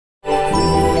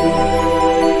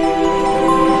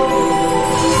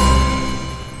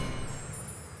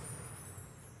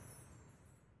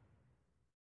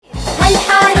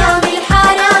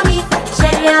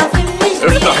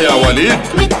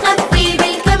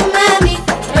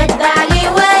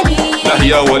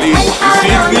يا وليد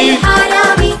الحرامي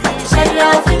حرامي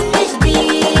شرف من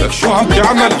جديد. لك شو عم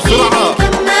تعمل بسرعة؟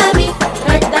 كمامي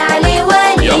رد عليه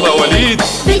وليد. يلا وليد.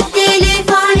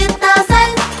 بالتليفون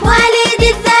اتصل وليد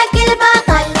الذاك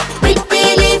البطل.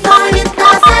 بالتليفون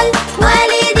اتصل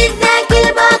وليد الذاك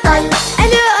البطل.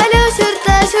 الو الو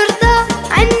شرطة شرطة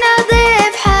عنا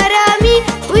ضيف حرامي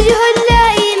وجهه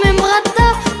اللئيم مغطى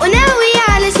وناوي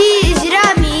على شي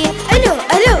اجرامي. الو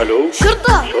الو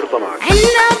شرطة معك.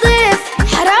 عنا ضيف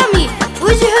حرامي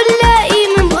وجهه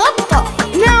اللئيم مغطى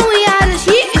ناوي على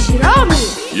شي اجرامي.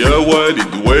 يا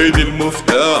والد وين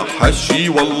المفتاح؟ هالشي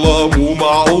والله مو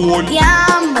معقول. يا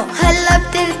عمو هلا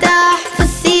بترتاح في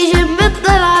السجن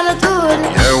بتضل على طول.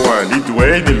 يا والد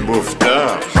وين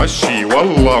المفتاح؟ هالشي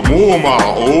والله مو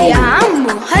معقول. يا عمو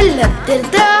هلا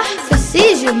بترتاح في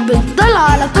السجن بتضل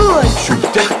على طول. شو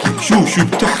بتحكي؟ شو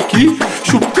بتحكي؟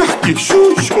 شو بتحكي؟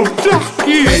 شو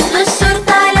بتحكي؟ اسم الشرطة